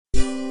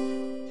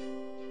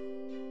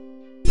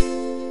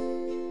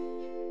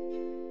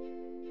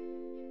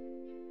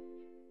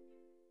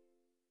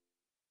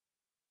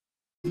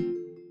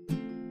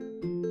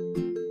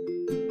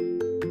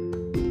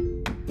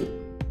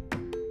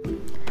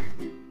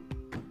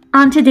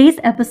On today's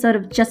episode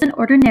of Just an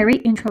Ordinary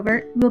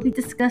Introvert, we'll be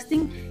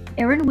discussing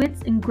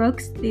Aronowitz and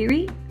Groke's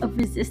theory of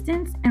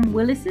resistance and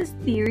Willis's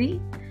theory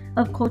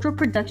of cultural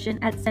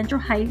production at Central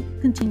High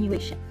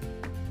continuation.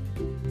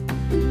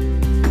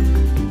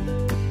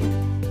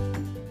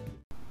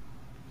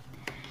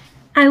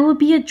 I will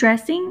be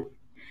addressing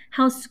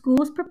how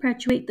schools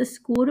perpetuate the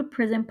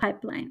school-to-prison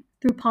pipeline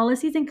through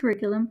policies and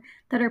curriculum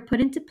that are put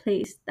into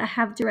place that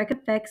have direct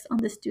effects on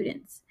the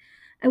students.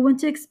 I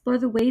want to explore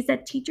the ways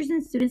that teachers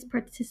and students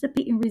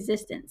participate in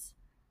resistance.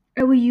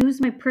 I will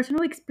use my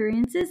personal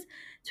experiences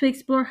to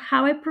explore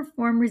how I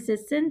perform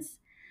resistance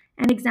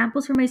and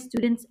examples for my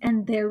students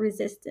and their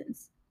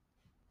resistance.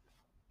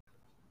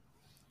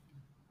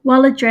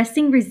 While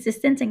addressing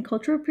resistance and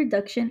cultural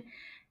production,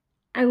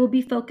 I will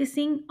be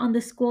focusing on the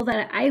school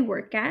that I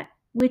work at,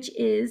 which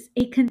is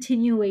a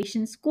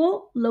continuation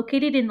school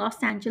located in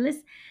Los Angeles,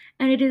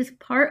 and it is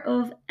part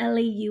of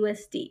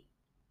LAUSD.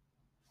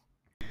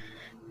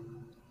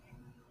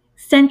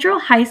 Central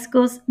High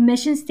School's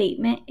mission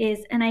statement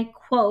is, and I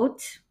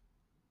quote,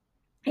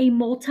 a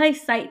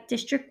multi-site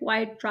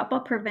district-wide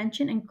dropout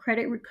prevention and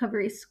credit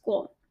recovery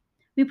school.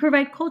 We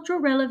provide cultural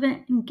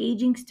relevant,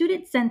 engaging,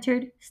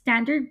 student-centered,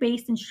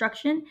 standard-based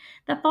instruction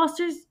that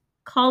fosters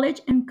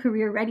college and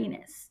career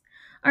readiness.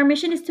 Our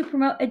mission is to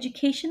promote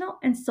educational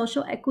and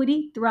social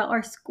equity throughout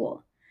our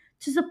school,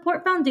 to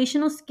support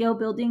foundational skill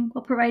building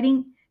while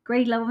providing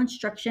grade level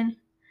instruction,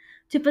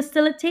 to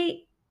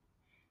facilitate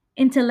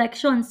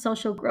intellectual and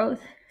social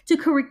growth,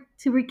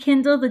 to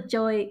rekindle the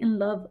joy and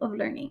love of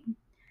learning,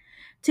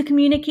 to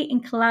communicate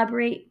and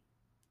collaborate,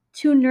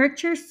 to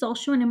nurture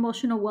social and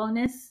emotional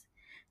wellness,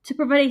 to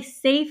provide a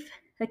safe,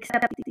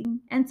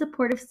 accepting, and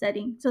supportive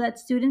setting so that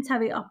students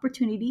have the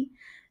opportunity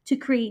to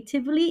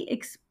creatively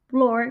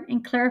explore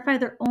and clarify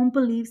their own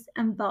beliefs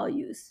and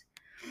values,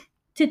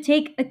 to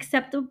take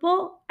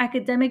acceptable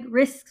academic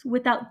risks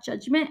without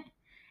judgment,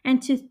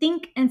 and to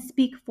think and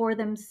speak for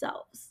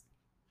themselves.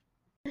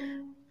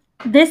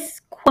 This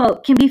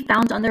quote can be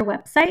found on their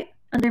website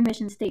under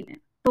mission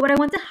statement. But what I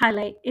want to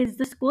highlight is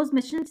the school's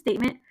mission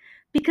statement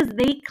because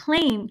they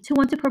claim to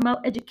want to promote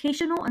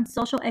educational and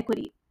social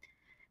equity,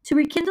 to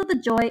rekindle the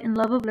joy and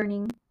love of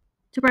learning,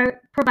 to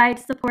provide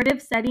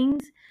supportive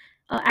settings,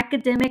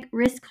 academic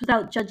risk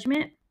without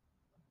judgment,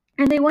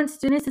 and they want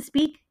students to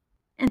speak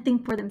and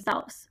think for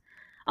themselves.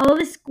 Although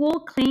the school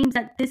claims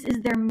that this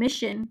is their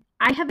mission,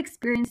 I have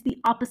experienced the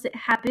opposite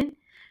happen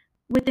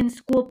within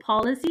school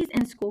policies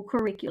and school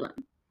curriculum.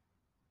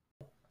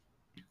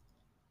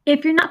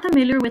 If you're not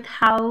familiar with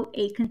how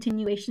a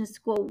continuation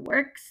school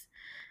works,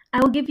 I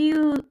will give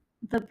you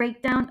the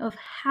breakdown of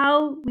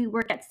how we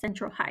work at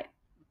Central High.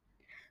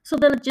 So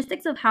the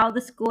logistics of how the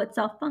school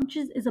itself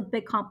functions is a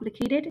bit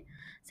complicated.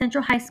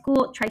 Central High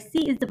School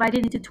Tri-C is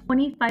divided into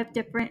 25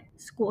 different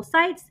school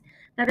sites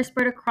that are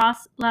spread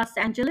across Los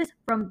Angeles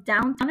from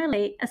downtown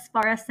LA as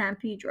far as San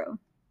Pedro.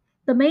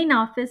 The main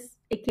office,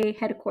 aka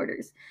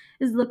headquarters,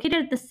 is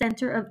located at the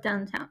center of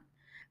downtown.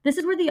 This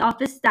is where the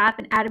office staff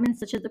and admins,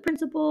 such as the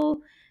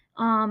principal,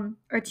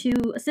 or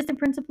two assistant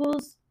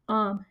principals,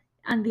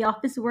 and the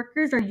office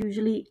workers are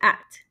usually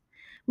at.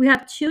 We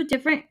have two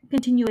different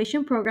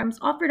continuation programs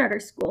offered at our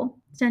school.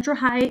 Central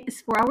High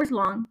is 4 hours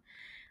long,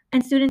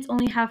 and students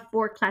only have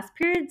 4 class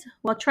periods,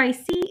 while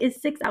Tri-C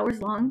is 6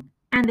 hours long,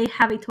 and they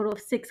have a total of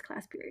 6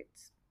 class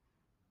periods.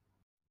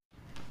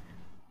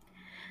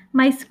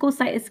 My school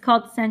site is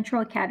called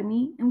Central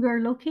Academy, and we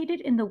are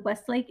located in the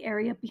Westlake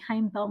area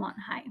behind Belmont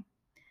High.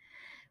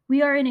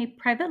 We are in a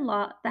private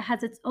lot that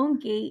has its own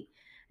gate,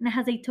 and it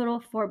has a total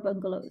of 4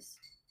 bungalows.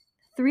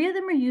 3 of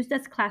them are used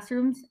as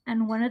classrooms,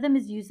 and 1 of them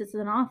is used as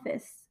an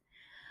office.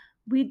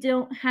 We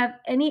don't have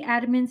any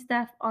admin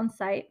staff on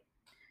site.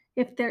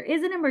 If there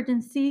is an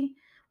emergency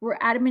where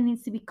admin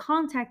needs to be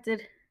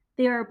contacted,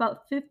 they are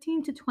about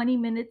 15 to 20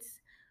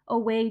 minutes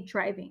away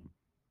driving.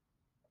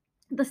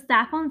 The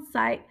staff on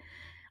site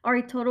are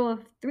a total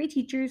of 3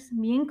 teachers,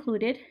 me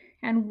included,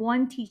 and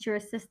 1 teacher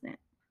assistant.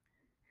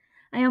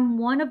 I am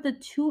one of the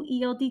 2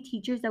 ELD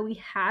teachers that we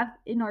have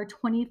in our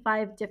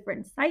 25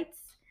 different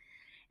sites,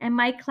 and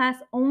my class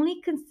only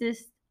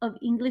consists of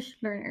English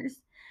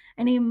learners,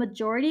 and a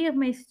majority of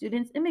my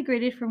students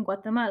immigrated from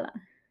Guatemala.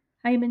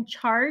 I am in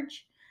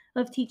charge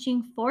of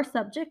teaching 4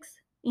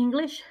 subjects: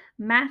 English,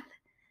 math,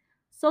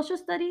 social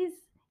studies,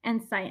 and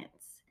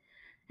science.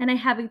 And I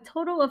have a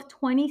total of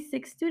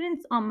 26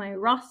 students on my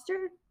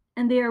roster,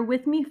 and they are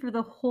with me for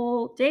the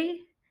whole day,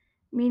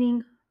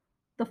 meaning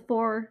the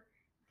 4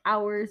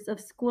 hours of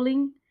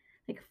schooling,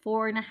 like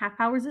 4.5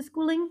 hours of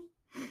schooling.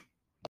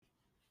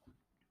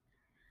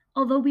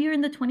 Although we are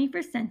in the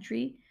 21st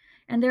century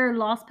and there are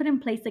laws put in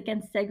place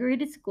against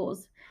segregated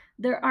schools,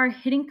 there are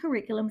hidden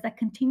curriculums that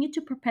continue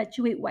to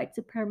perpetuate white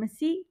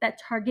supremacy that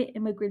target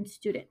immigrant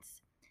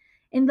students.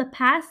 In the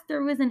past,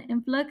 there was an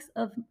influx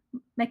of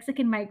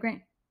Mexican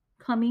migrant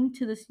coming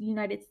to the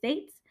United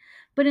States,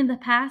 but in the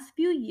past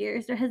few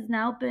years, there has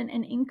now been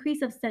an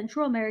increase of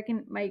Central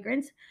American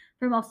migrants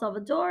from El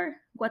Salvador,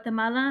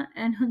 Guatemala,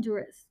 and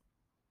Honduras.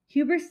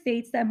 Huber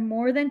states that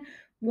more than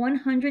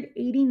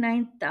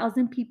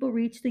 189,000 people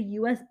reached the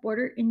US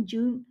border in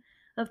June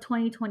of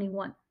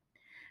 2021,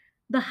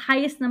 the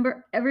highest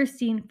number ever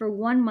seen for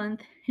 1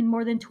 month in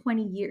more than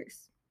 20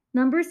 years.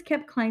 Numbers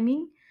kept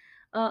climbing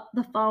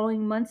the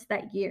following months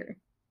that year.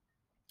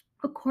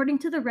 According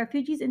to the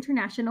Refugees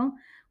International,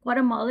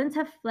 Guatemalans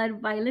have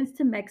fled violence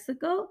to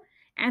Mexico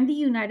and the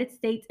United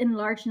States in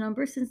large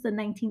numbers since the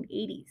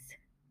 1980s.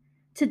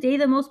 Today,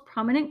 the most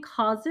prominent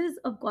causes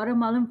of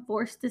Guatemalan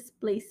forced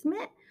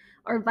displacement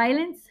are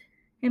violence,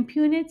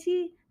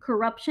 impunity,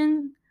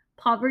 corruption,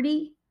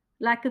 poverty,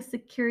 lack of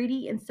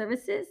security and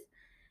services,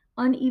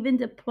 uneven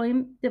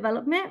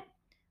development,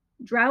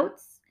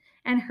 droughts,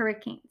 and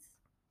hurricanes.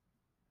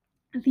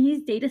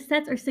 These data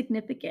sets are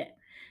significant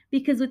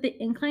because with the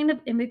incline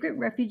of immigrant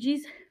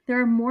refugees, there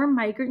are more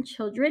migrant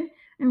children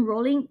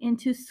enrolling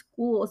into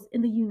schools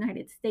in the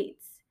United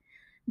States.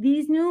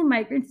 These new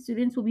migrant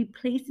students will be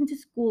placed into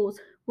schools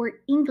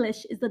where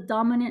English is the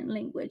dominant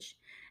language,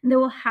 and they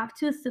will have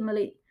to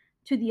assimilate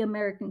to the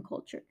American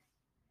culture.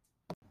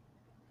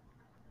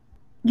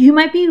 You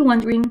might be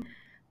wondering,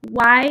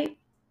 why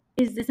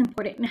is this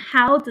important and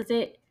how does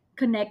it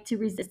connect to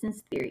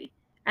resistance theory?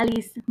 At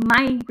least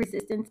my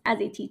resistance as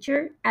a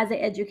teacher, as an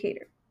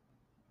educator.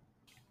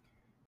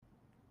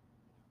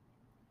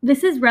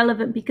 This is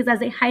relevant because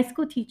as a high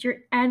school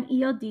teacher and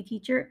ELD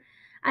teacher,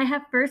 I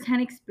have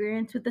firsthand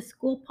experience with the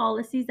school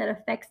policies that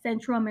affect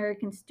Central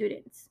American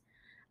students.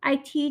 I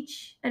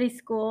teach at a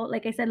school,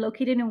 like I said,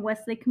 located in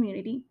Westlake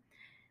community,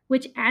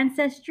 which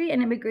ancestry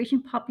and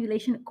immigration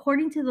population,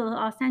 according to the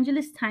Los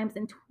Angeles Times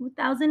in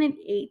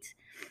 2008,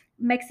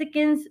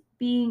 Mexicans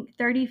being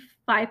 35%,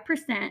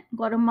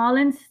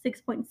 Guatemalans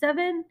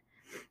 6.7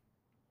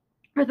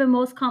 are the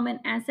most common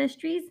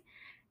ancestries,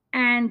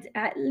 and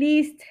at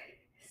least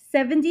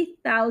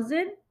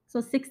 70,000,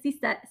 so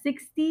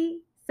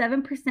 67%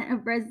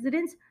 of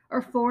residents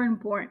are foreign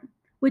born,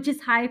 which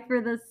is high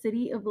for the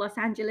city of Los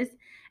Angeles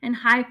and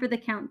high for the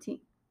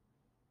county.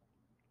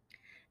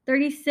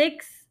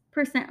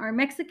 36% are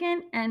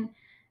Mexican and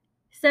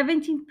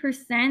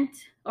 17%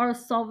 are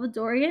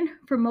Salvadorian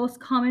for most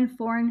common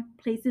foreign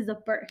places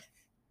of birth.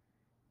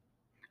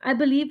 I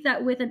believe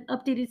that with an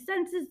updated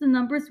census, the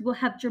numbers will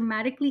have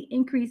dramatically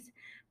increased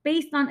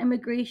based on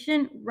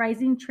immigration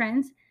rising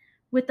trends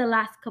with the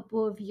last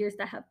couple of years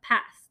that have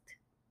passed.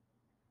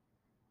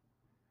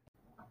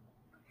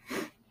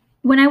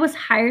 When I was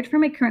hired for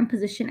my current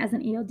position as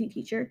an ELD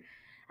teacher,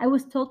 I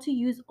was told to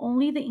use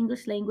only the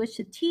English language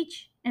to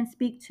teach and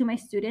speak to my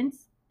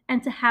students,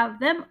 and to have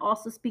them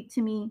also speak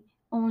to me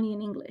only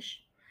in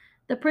English.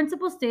 The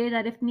principal stated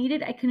that if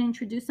needed, I can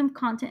introduce some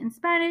content in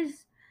Spanish,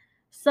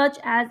 such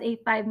as a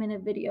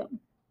 5-minute video.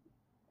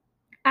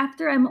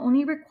 After, I'm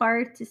only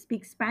required to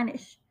speak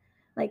Spanish,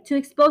 like to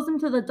expose them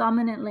to the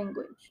dominant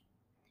language.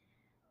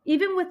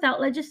 Even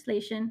without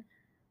legislation,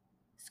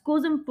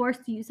 schools enforce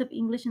the use of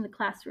English in the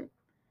classroom.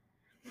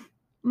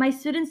 My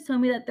students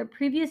told me that their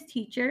previous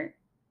teacher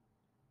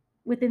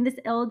within this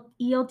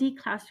ELD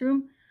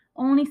classroom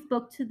only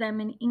spoke to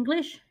them in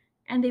English,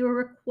 and they were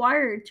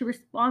required to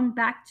respond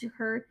back to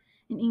her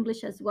in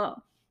English as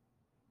well.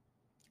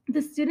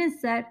 The students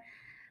said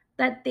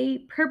that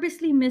they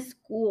purposely missed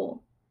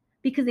school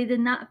because they did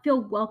not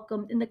feel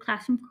welcomed in the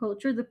classroom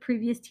culture the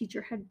previous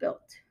teacher had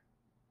built.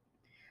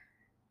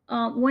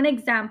 One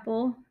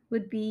example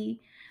would be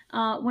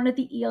one of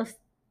the ELD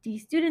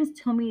students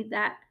told me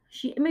that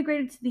she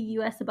immigrated to the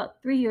US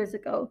about 3 years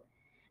ago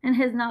and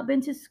has not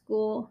been to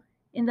school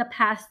in the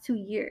past 2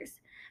 years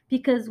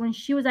because when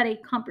she was at a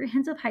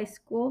comprehensive high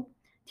school,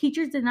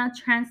 teachers did not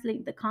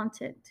translate the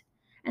content,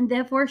 and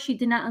therefore she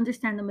did not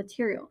understand the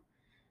material.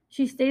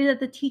 She stated that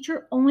the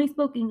teacher only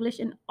spoke English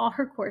in all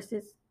her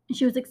courses, and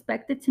she was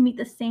expected to meet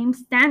the same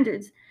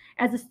standards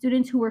as the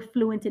students who were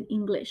fluent in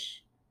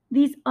English.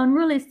 These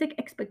unrealistic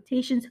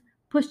expectations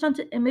pushed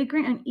onto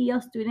immigrant and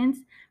EL students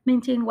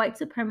maintain white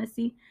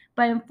supremacy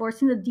by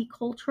enforcing the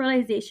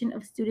deculturalization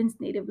of students'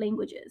 native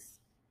languages.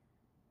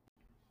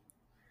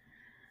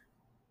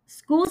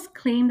 Schools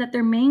claim that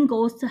their main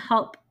goal is to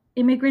help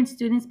immigrant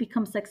students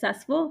become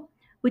successful,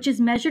 which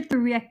is measured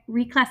through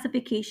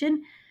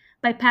reclassification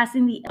by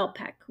passing the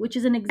LPAC, which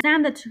is an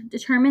exam that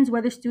determines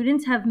whether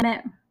students have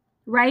met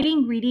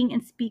writing, reading,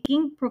 and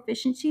speaking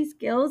proficiency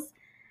skills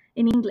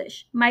in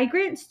English.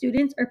 Migrant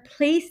students are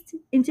placed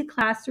into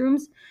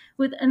classrooms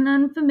with an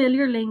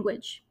unfamiliar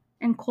language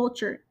and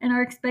culture and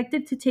are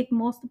expected to take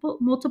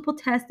multiple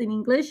tests in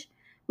English,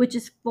 which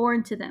is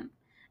foreign to them,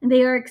 and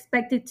they are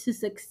expected to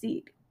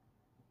succeed.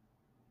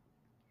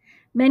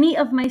 Many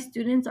of my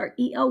students are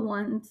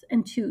EL1s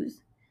and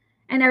 2s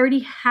and already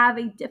have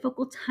a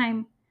difficult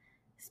time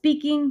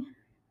speaking,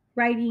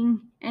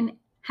 writing, and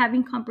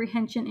having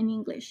comprehension in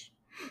English.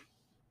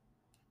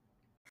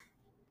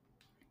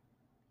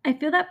 I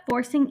feel that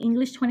forcing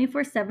English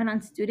 24/7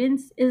 on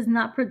students is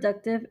not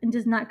productive and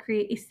does not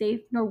create a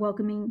safe nor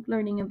welcoming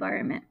learning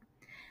environment.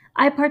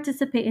 I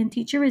participate in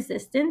teacher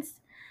resistance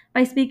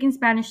by speaking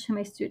Spanish to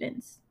my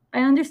students.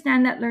 I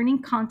understand that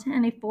learning content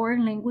in a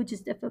foreign language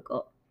is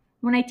difficult.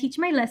 When I teach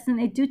my lesson,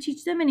 I do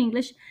teach them in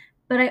English,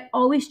 but I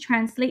always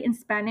translate in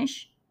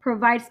Spanish,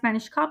 provide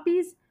Spanish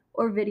copies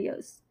or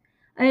videos.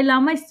 I allow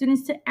my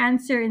students to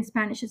answer in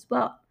Spanish as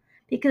well,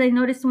 because I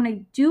notice when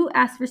I do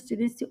ask for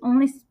students to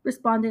only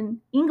respond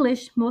in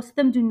English, most of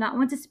them do not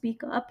want to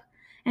speak up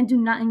and do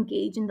not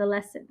engage in the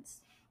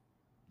lessons.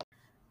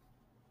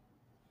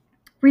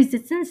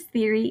 Resistance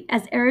theory,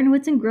 as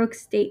Aronowitz and Groke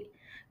state,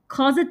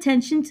 calls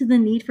attention to the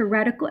need for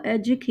radical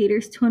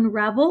educators to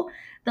unravel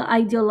the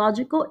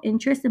ideological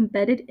interests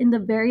embedded in the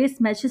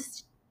various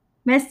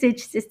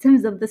message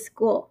systems of the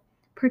school,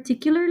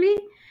 particularly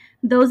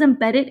those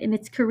embedded in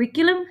its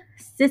curriculum,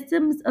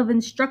 systems of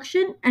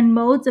instruction, and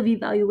modes of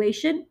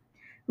evaluation.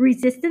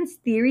 Resistance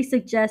theory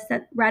suggests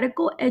that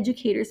radical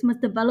educators must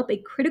develop a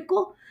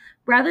critical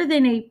rather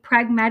than a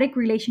pragmatic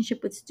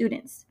relationship with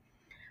students,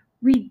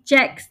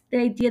 rejects the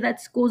idea that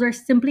schools are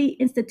simply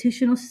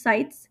institutional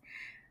sites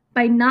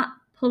by not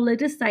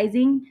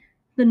politicizing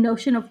the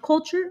notion of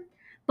culture,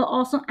 but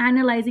also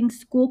analyzing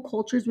school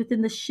cultures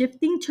within the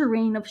shifting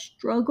terrain of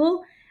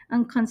struggle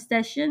and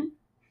contestation,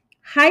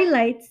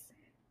 highlights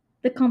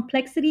the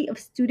complexity of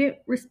student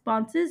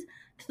responses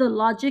to the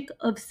logic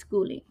of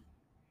schooling.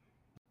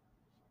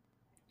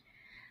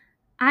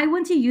 I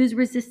want to use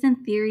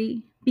resistant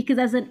theory because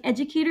as an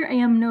educator, I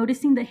am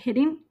noticing the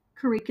hidden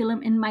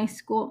curriculum in my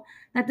school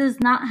that does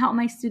not help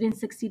my students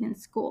succeed in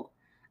school.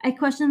 I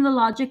question the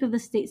logic of the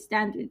state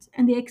standards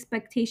and the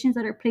expectations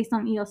that are placed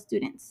on EL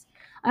students.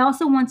 I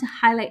also want to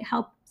highlight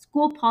how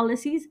school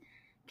policies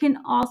can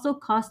also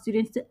cause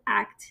students to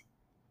act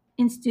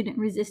in student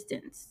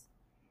resistance.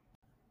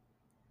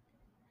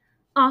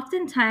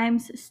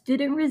 Oftentimes,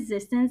 student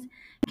resistance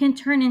can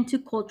turn into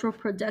cultural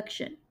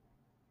production.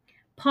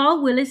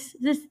 Paul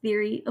Willis's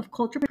theory of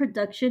cultural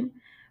production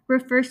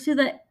refers to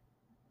the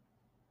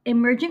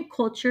emergent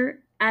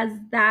culture as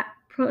that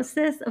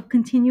process of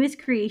continuous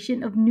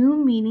creation of new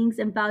meanings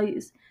and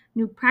values,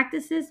 new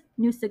practices,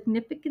 new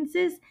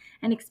significances,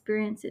 and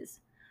experiences.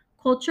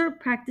 Cultural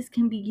practice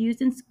can be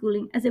used in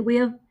schooling as a way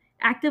of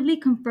actively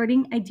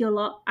converting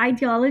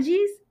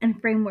ideologies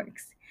and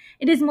frameworks.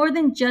 It is more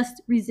than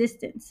just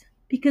resistance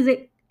because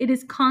it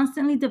is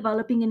constantly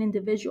developing in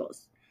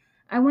individuals.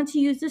 I want to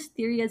use this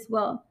theory as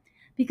well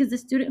because the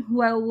student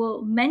who I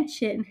will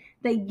mention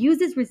that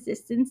uses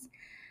resistance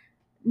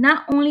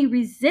not only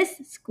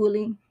resists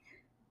schooling,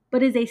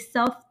 but is a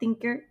self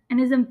thinker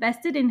and is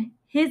invested in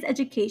his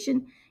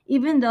education,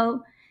 even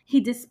though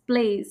he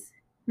displays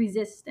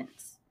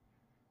resistance.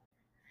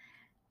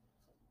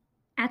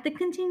 At the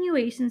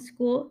continuation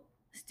school,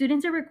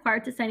 students are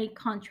required to sign a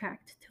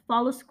contract to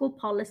follow school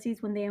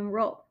policies when they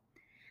enroll.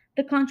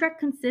 The contract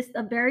consists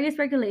of various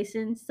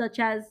regulations, such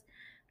as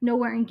no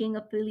wearing gang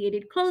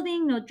affiliated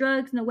clothing, no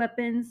drugs, no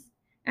weapons,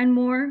 and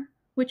more,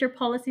 which are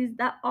policies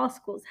that all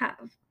schools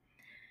have.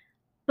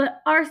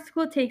 But our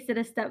school takes it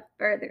a step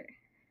further.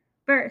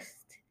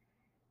 First,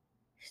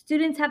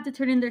 students have to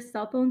turn in their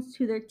cell phones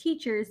to their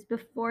teachers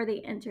before they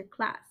enter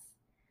class.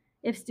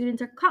 If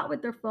students are caught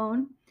with their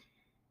phone,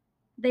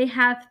 they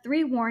have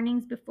 3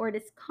 warnings before it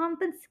is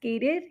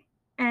confiscated,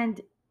 and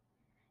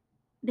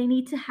they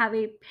need to have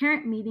a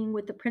parent meeting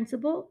with the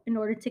principal in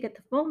order to get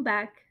the phone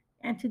back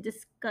and to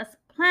discuss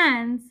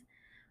plans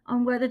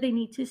on whether they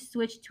need to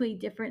switch to a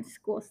different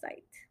school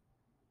site.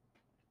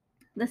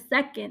 The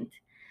second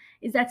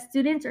is that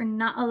students are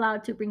not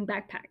allowed to bring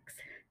backpacks.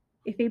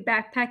 If a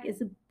backpack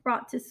is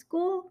brought to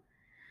school,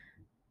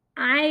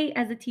 I,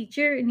 as a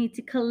teacher, need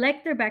to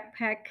collect their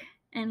backpack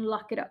and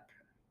lock it up.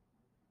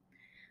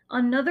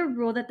 Another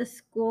rule that the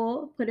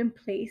school put in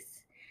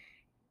place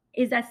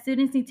is that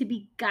students need to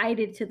be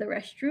guided to the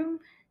restroom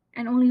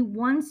and only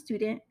one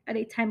student at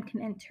a time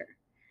can enter.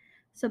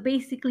 So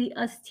basically,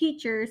 us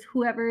teachers,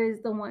 whoever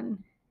is the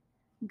one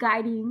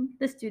guiding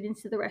the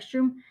students to the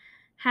restroom,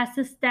 has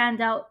to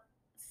stand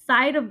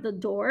outside of the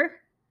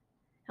door,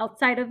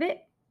 outside of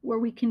it, where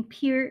we can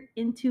peer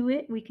into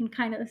it. We can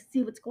kind of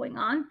see what's going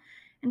on.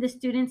 And the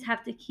students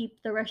have to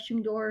keep the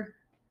restroom door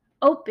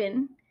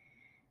open.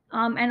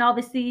 And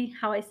obviously,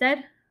 how I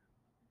said,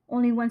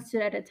 only one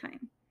student at a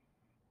time.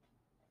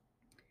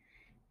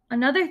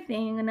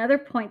 Another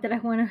point that I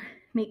want to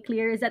make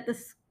clear is that the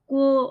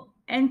school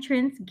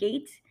entrance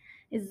gate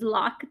is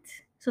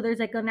locked. So there's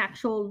like an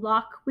actual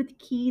lock with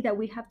key that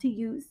we have to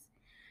use.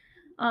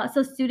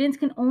 So students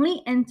can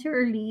only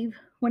enter or leave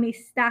when a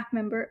staff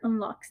member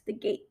unlocks the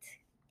gate.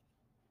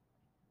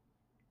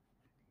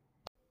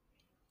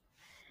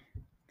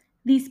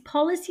 These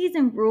policies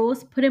and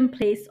rules put in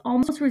place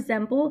almost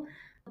resemble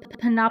the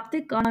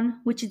panopticon,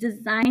 which is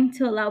designed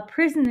to allow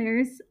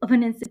prisoners of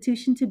an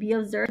institution to be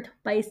observed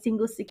by a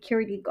single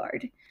security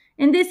guard.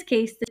 In this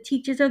case, the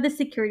teachers are the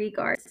security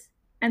guards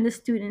and the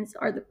students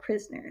are the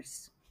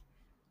prisoners.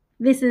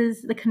 This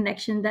is the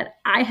connection that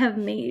I have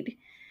made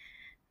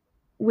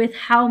with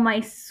how my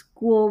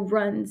school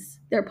runs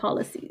their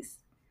policies.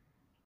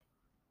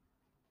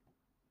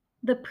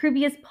 The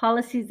previous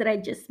policies that I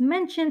just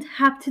mentioned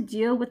have to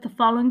deal with the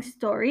following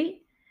story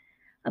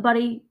about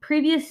a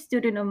previous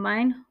student of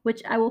mine,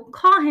 which I will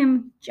call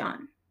him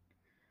John.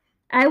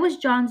 I was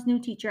John's new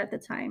teacher at the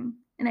time,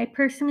 and I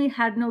personally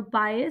had no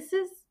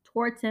biases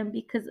towards him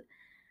because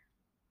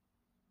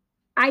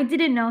I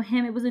didn't know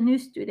him. It was a new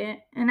student,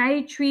 and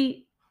I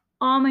treat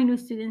all my new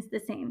students the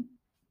same.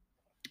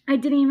 I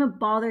didn't even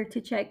bother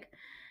to check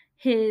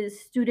his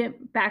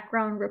student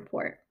background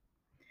report.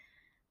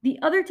 The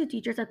other two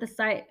teachers at the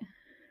site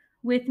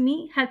with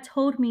me had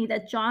told me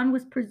that John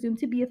was presumed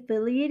to be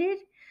affiliated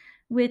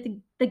with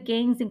the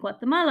gangs in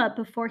Guatemala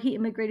before he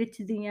immigrated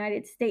to the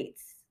United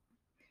States.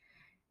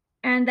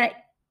 And that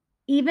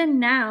even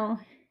now,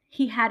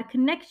 he had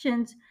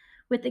connections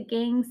with the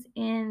gangs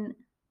in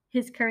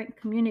his current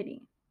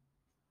community.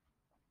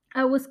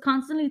 I was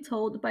constantly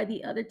told by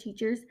the other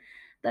teachers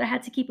that I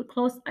had to keep a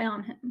close eye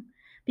on him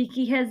because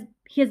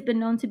he has been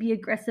known to be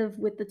aggressive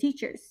with the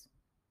teachers.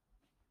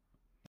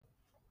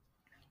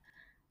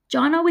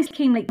 John always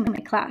came late to my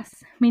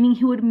class, meaning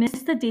he would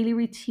miss the daily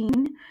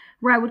routine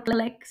where I would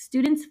collect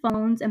students'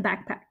 phones and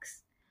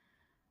backpacks.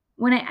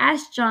 When I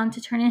asked John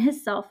to turn in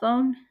his cell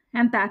phone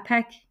and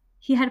backpack,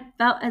 he had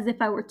felt as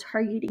if I were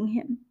targeting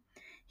him.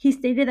 He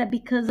stated that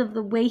because of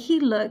the way he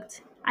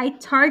looked, I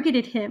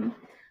targeted him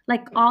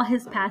like all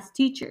his past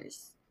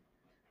teachers.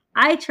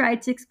 I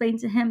tried to explain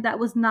to him that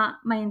was not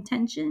my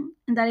intention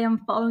and that I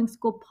am following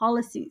school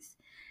policies,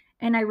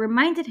 and I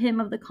reminded him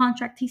of the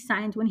contract he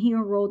signed when he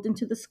enrolled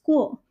into the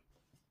school.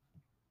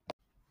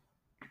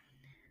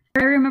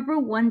 I remember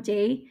one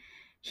day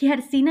he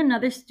had seen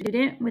another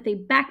student with a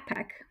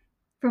backpack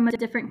from a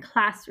different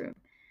classroom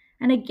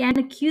and again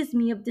accused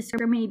me of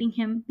discriminating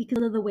him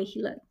because of the way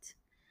he looked.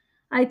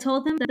 I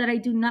told him that I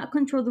do not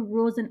control the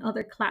rules in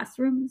other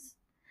classrooms.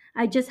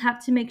 I just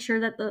have to make sure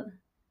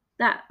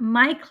that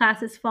my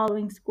class is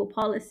following school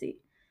policy.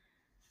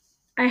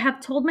 I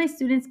have told my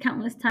students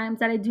countless times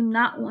that I do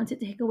not want to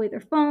take away their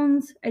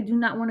phones. I do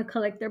not want to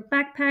collect their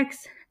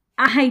backpacks.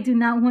 I do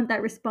not want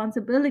that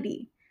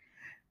responsibility.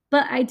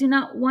 But I do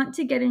not want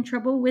to get in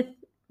trouble with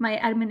my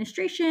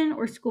administration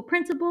or school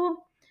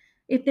principal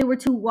if they were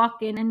to walk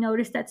in and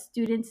notice that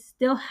students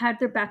still had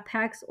their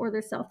backpacks or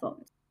their cell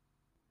phones,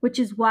 which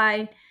is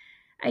why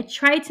I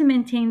try to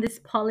maintain this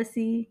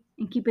policy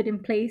and keep it in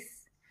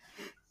place.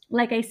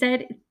 Like I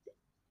said,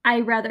 I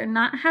rather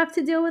not have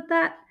to deal with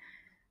that,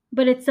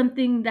 but it's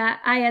something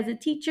that I, as a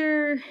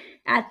teacher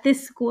at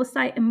this school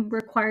site, am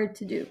required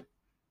to do.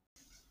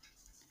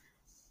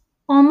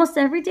 Almost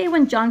every day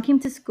when John came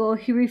to school,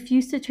 he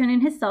refused to turn in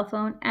his cell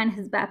phone and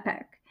his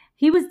backpack.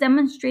 He was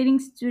demonstrating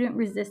student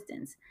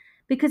resistance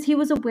because he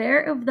was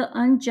aware of the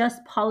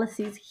unjust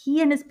policies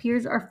he and his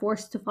peers are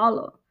forced to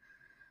follow.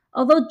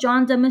 Although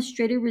John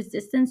demonstrated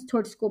resistance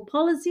towards school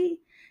policy,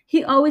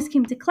 he always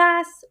came to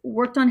class,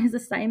 worked on his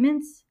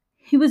assignments.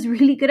 He was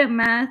really good at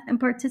math and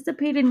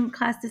participated in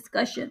class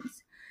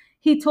discussions.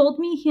 He told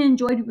me he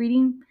enjoyed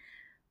reading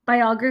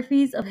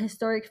biographies of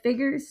historic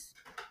figures.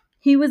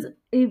 He was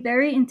a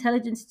very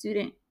intelligent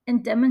student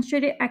and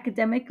demonstrated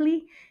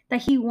academically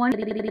that he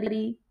wanted to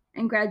study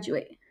and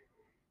graduate.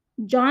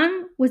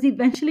 John was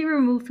eventually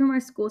removed from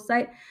our school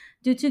site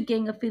due to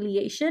gang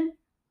affiliation,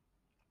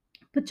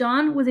 but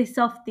John was a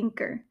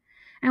self-thinker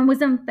and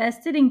was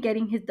invested in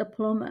getting his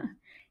diploma.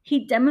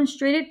 He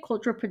demonstrated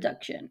cultural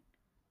production.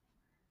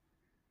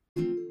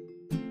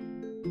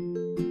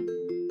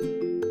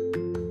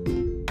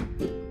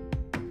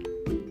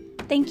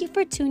 Thank you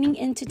for tuning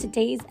into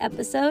today's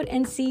episode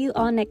and see you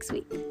all next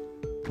week.